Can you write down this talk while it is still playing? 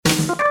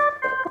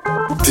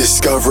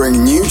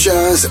Discovering new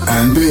jazz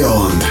and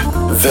beyond.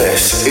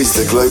 This is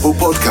the Global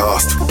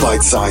Podcast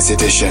Bitesize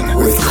Edition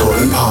with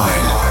Courtney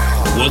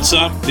Pine. What's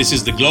up? This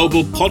is the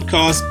Global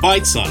Podcast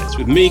Bitesize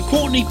with me,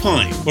 Courtney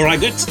Pine, where I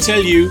get to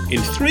tell you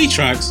in 3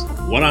 tracks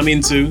what I'm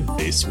into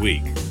this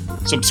week.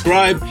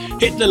 Subscribe,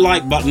 hit the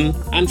like button,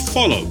 and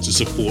follow to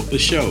support the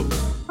show.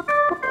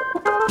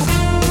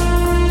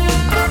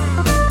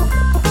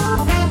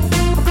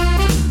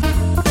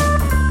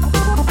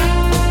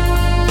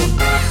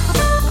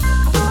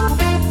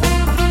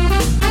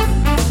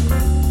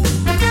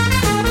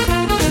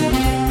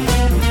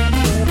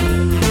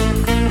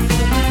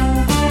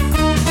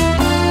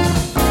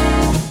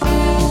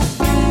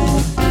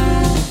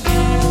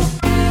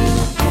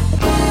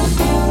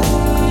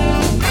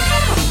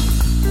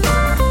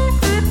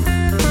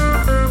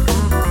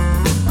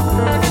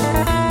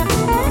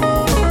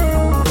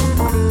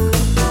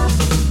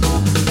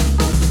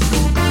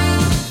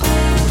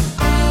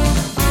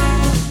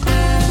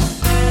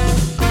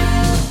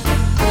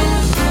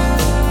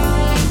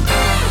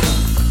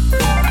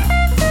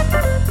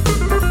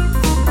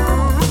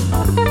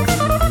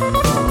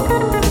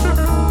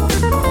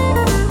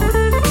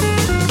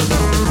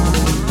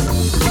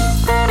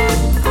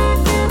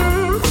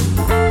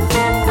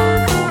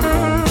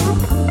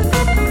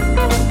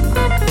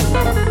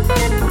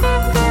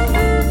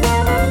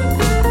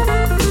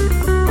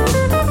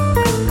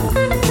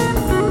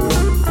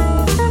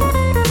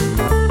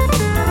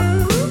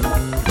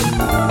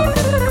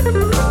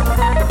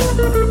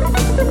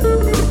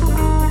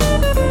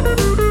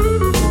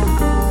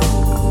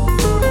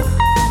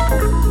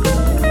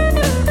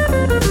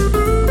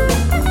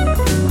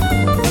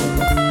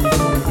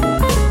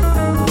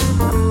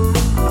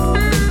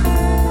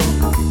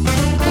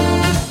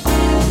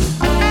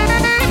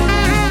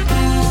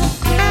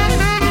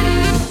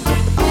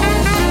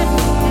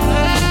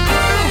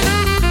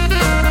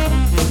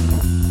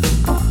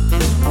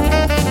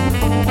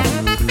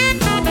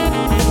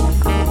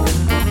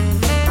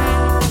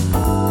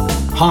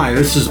 Hi,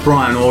 this is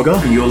Brian Auger,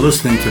 and you're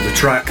listening to the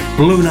track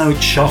Blue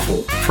Note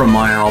Shuffle from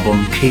my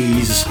album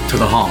Keys to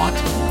the Heart.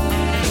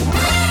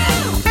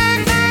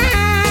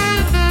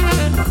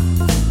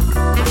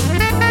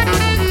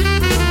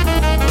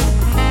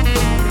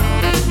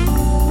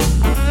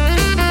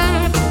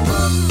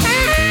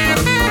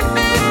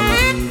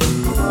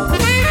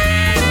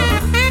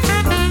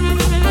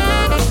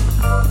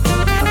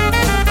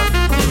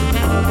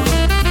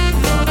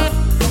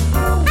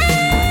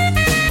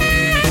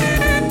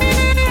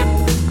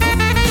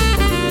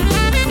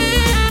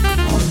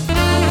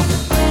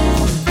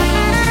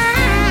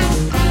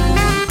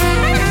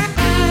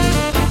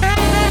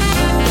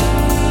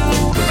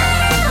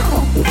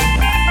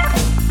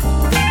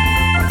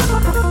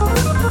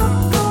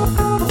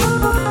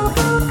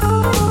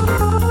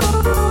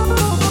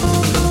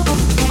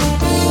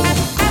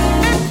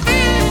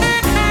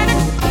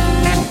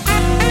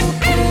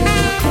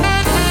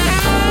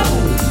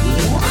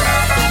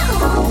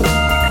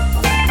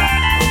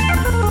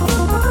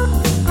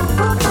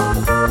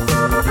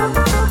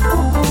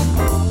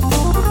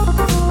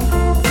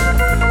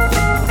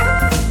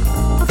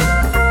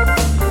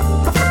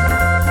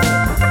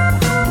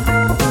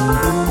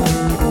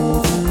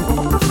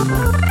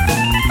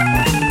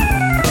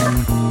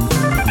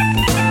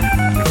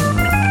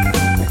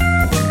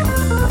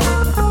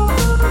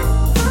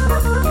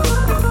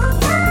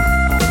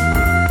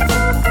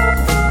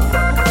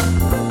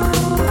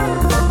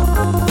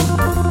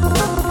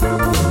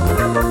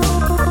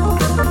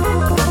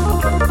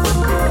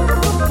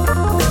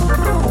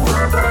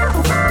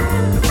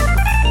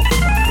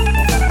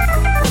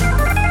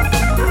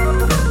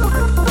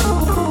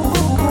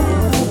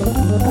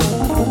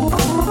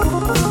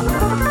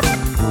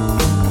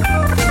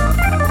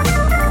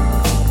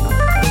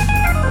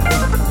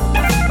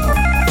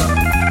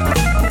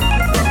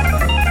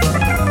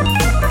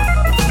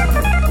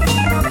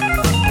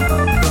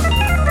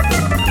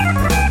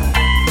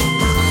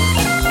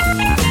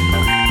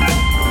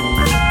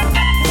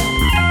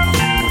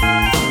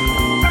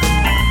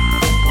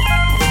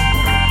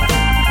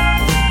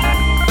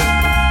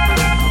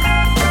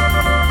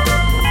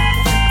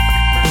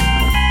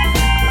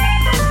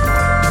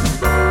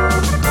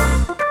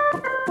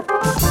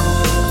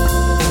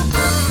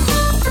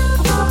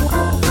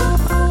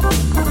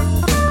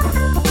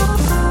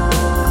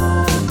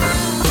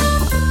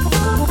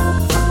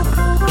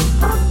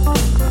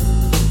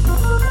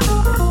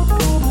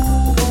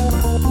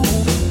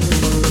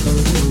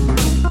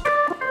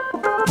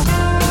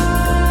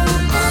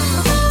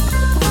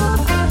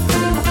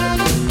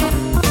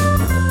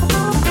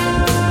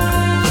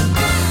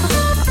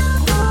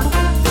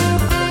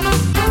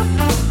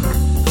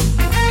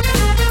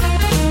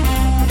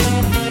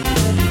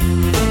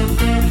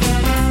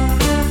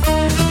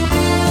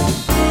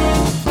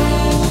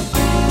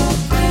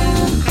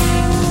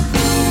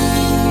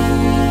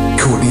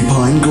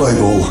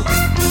 Global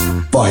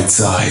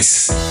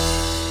Bitesize.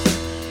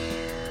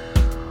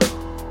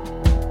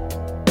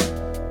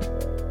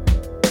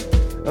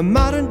 A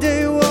modern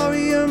day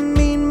warrior,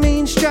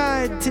 mean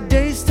stride.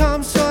 Today's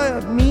Tom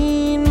Sawyer,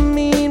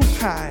 mean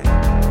pride.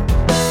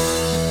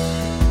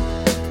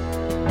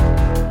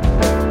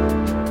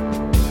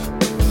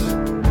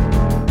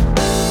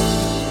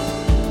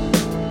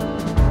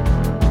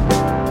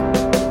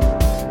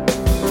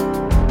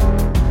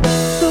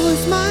 Though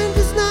his mind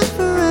is not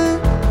for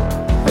rent,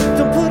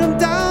 don't put him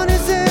down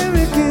as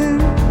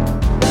arrogant.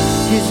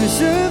 His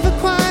reserve a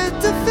quiet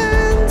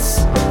defense,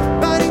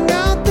 riding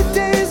out the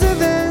day's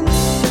events.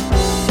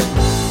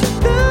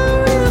 The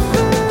real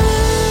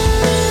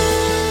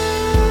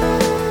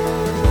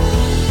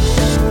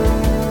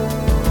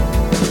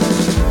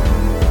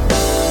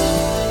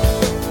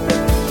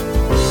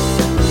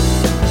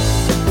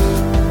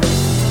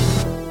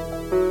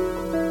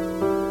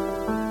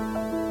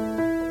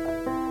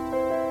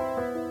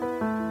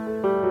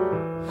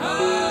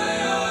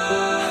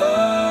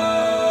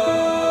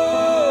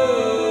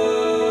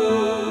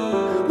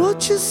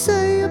what you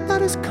say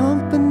about his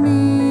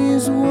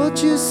companies,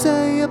 what you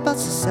say about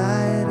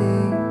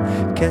society.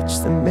 Catch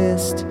the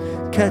mist,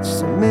 catch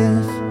the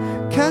myth,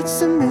 catch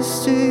the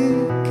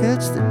mystery,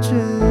 catch the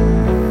drift.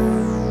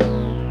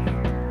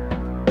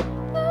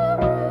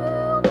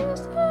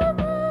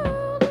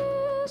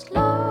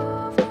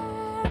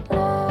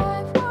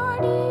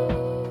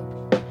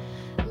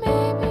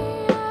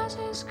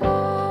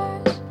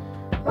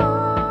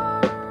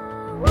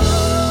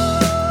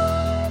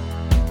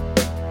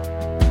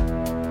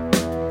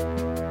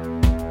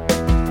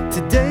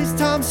 Today's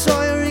Tom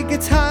Sawyer, he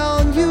gets high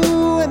on you,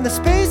 and the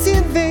space he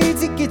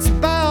invades, he gets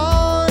by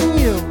on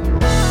you.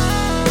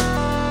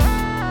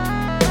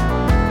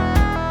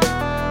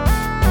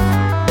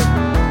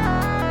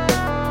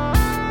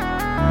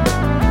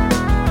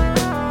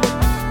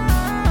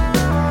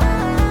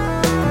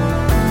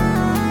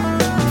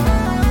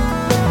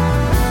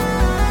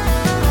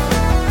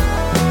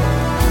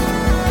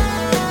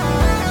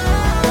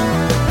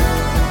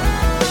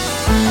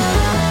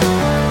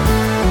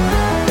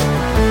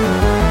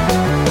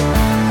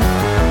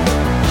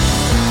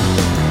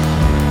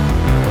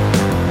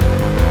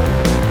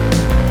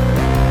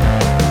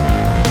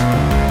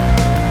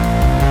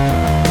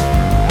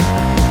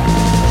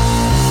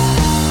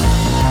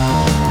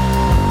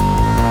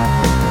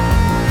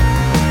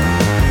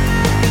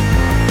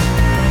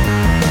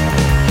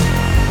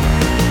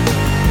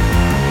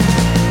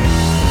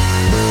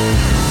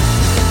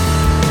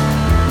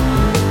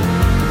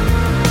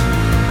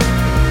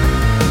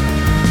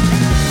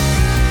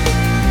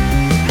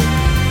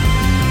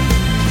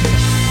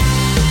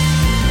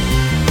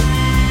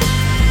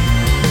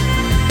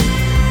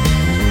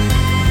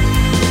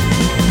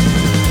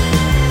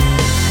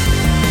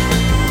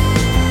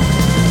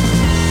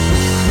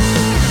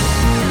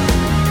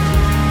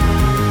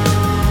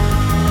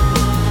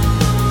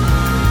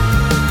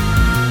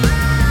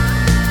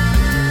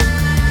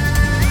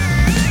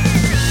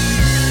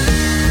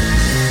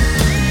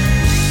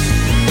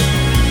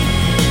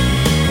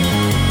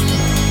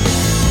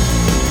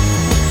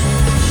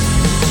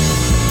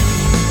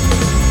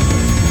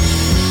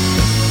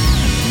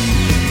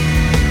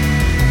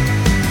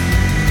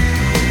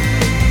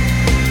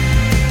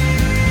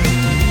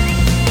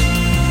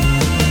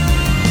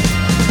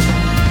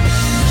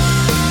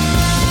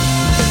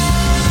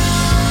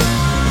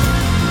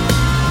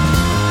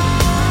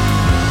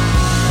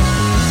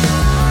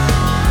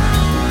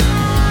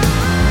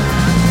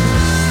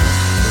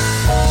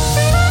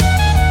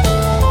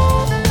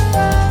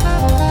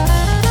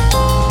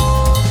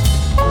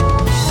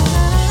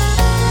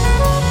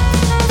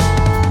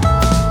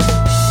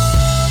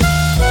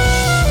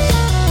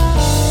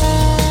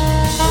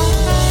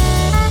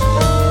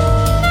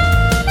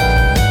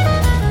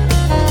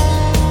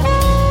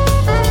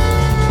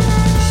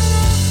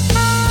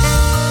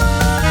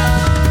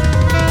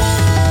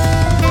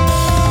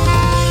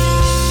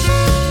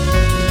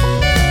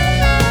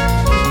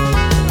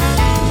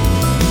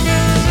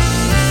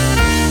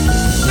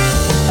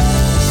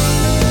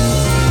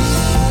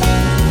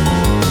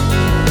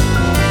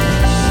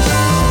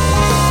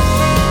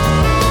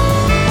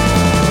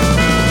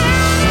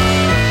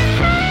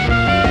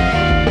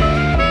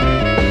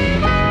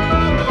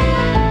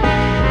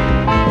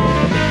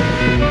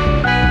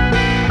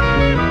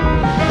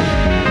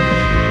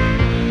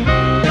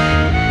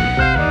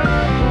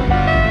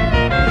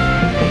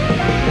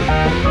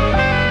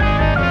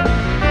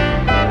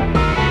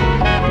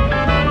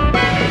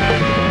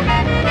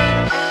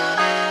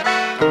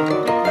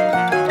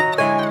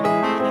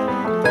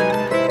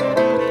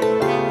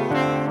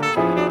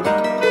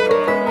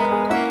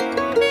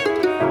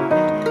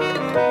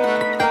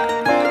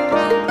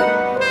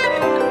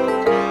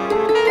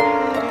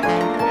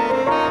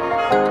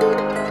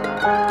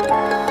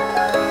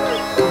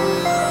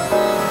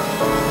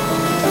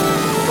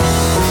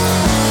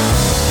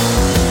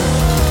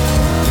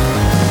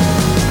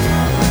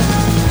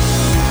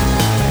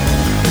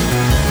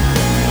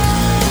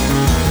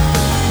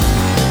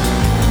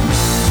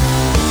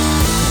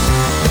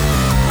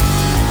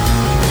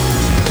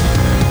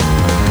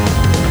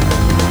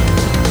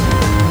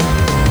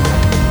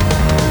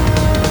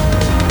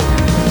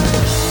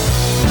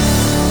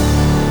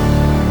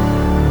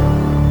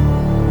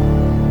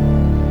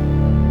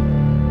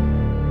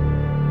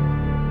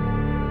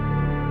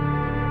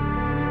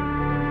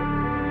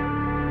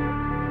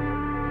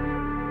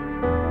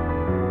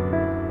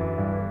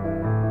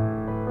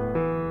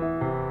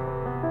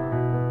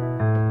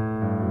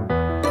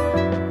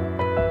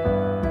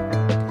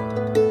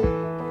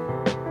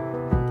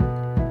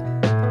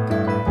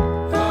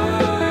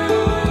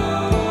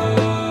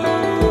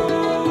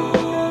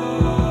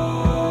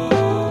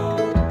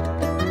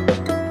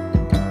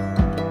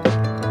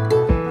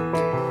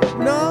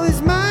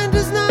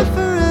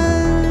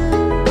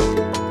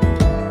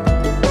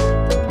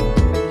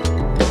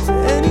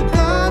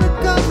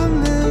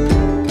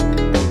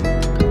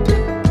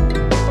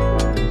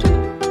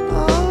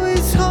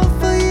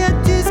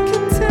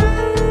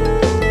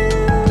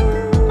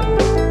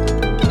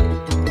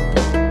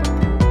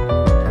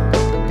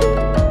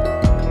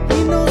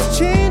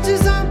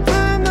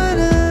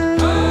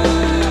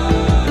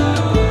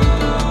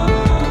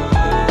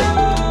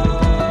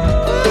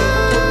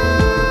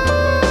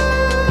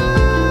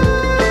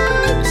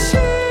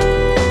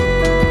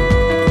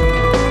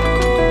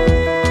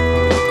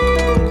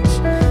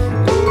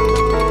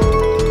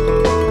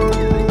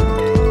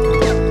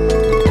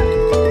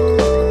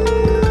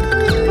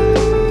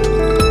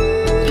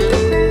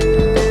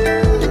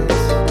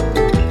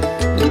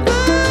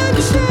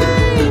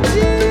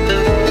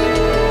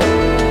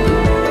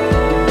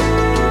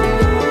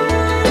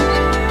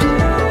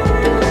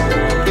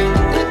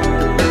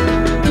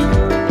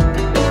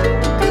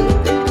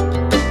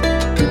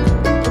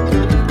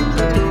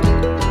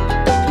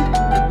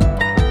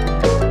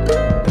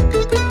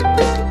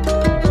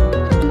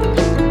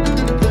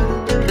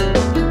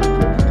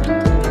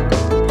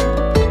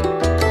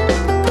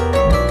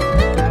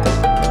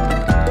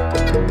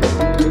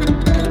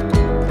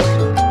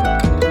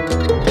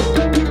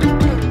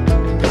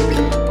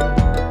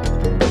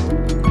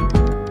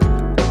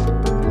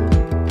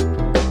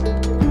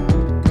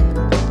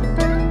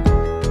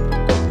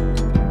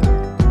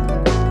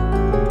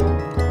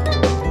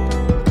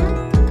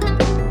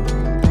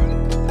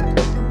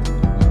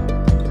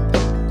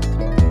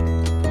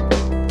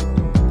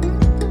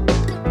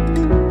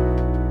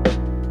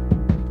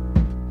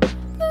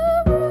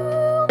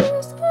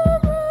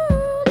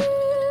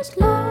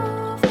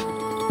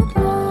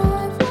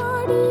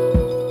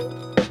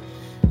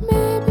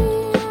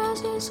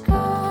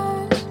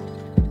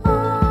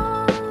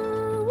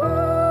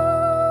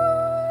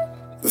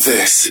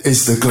 This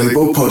is the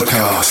Global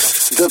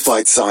Podcast, the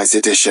Bitesize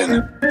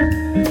edition.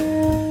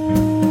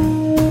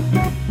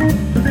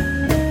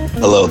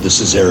 Hello, this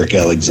is Eric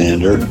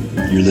Alexander.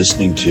 You're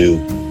listening to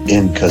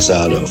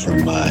Incazzato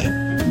from my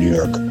New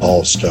York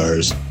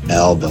All-Stars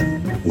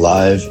album,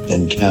 Live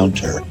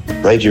Encounter,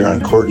 right here on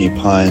Courtney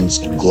Pine's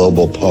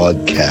Global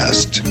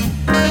Podcast.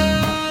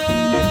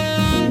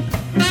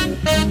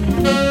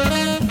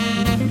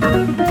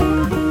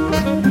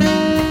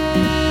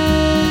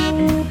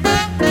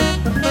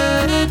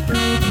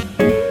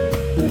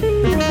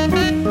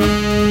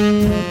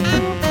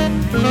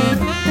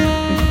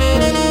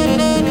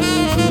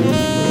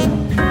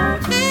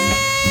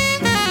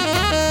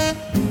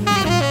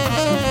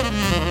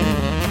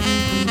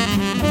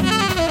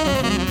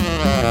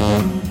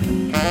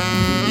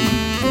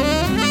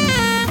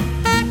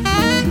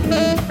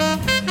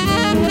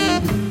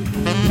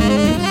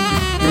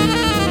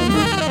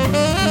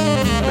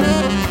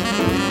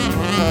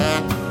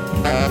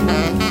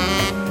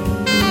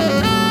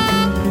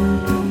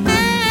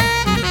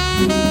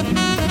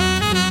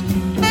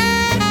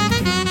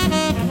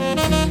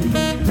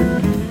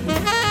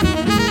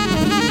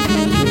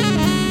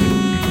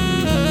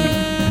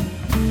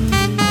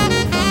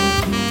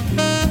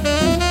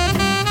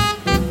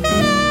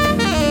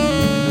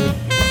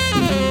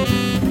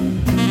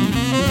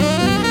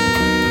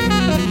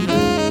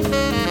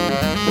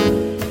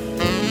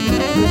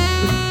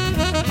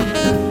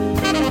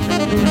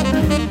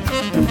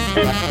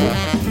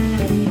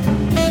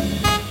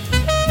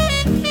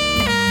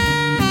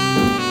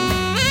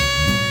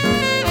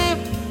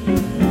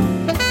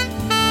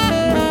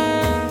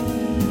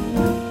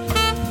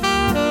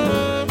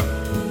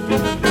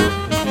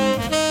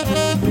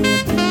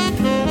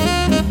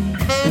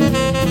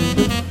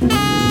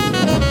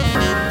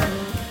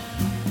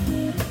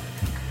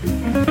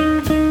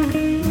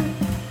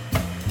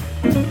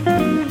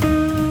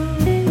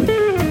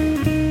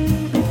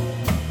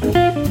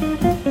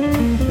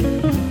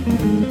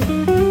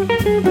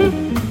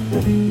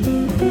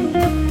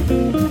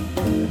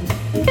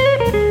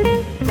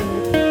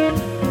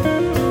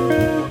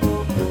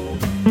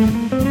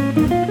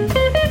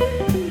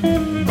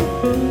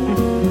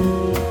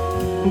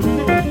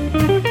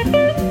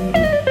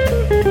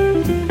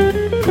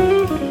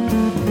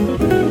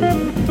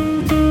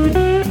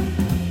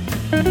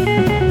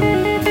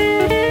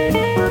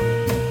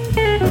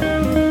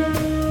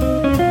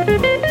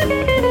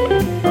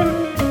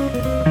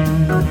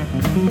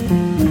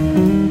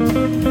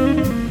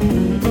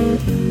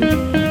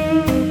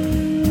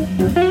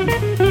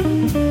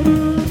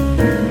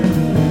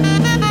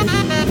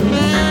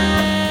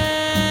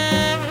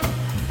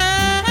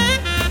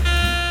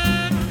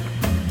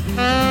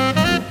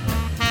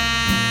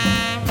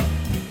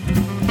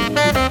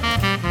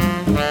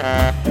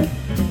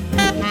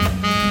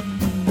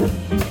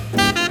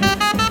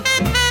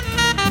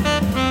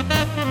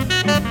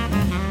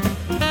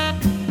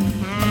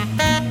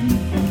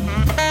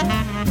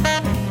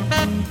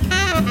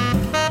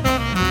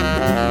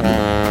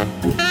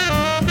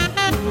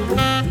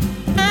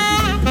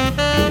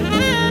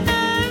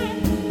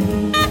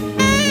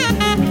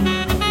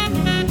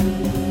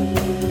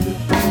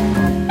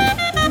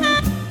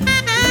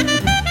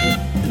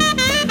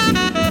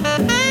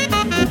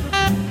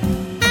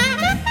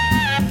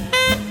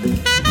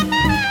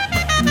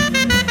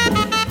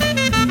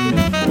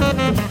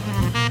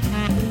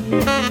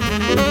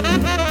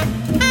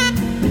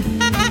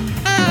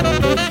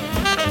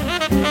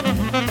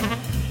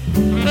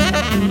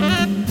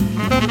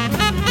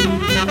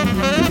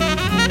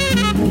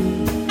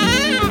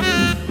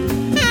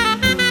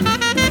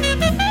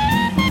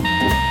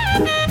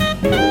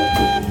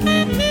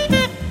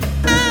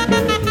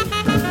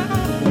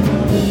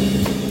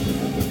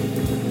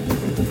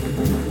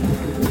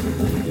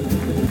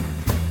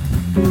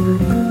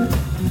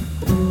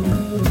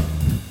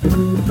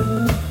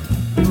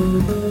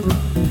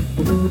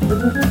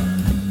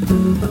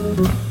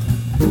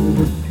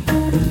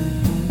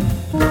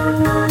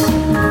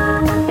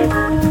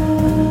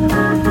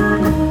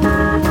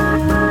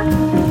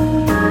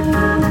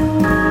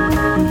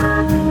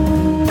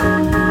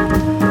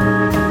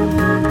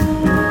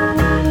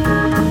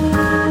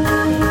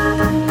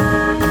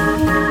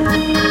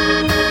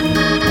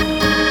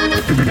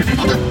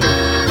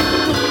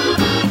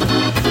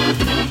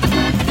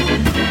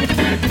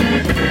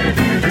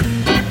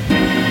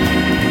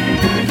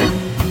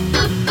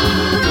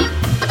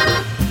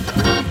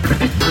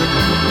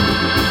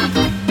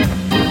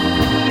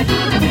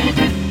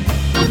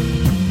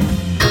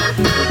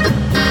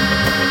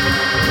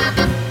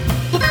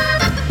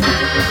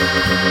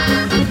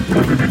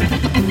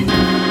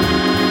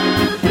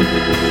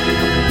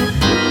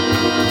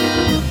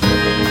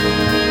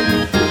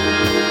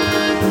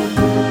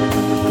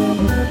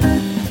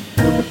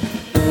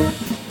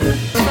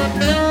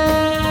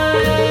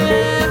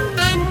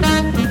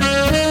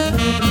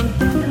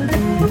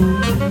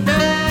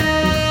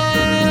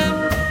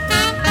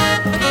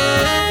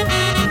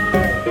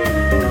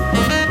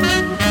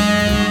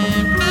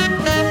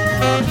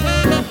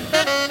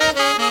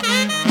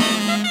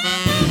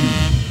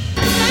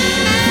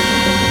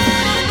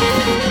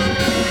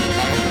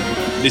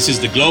 This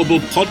is the Global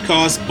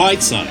Podcast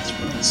Bite-Size.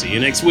 See you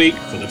next week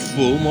for the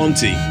full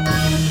Monty.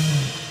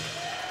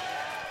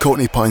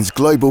 Courtney Pine's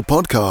Global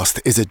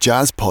Podcast is a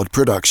Jazz Pod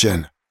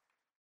production.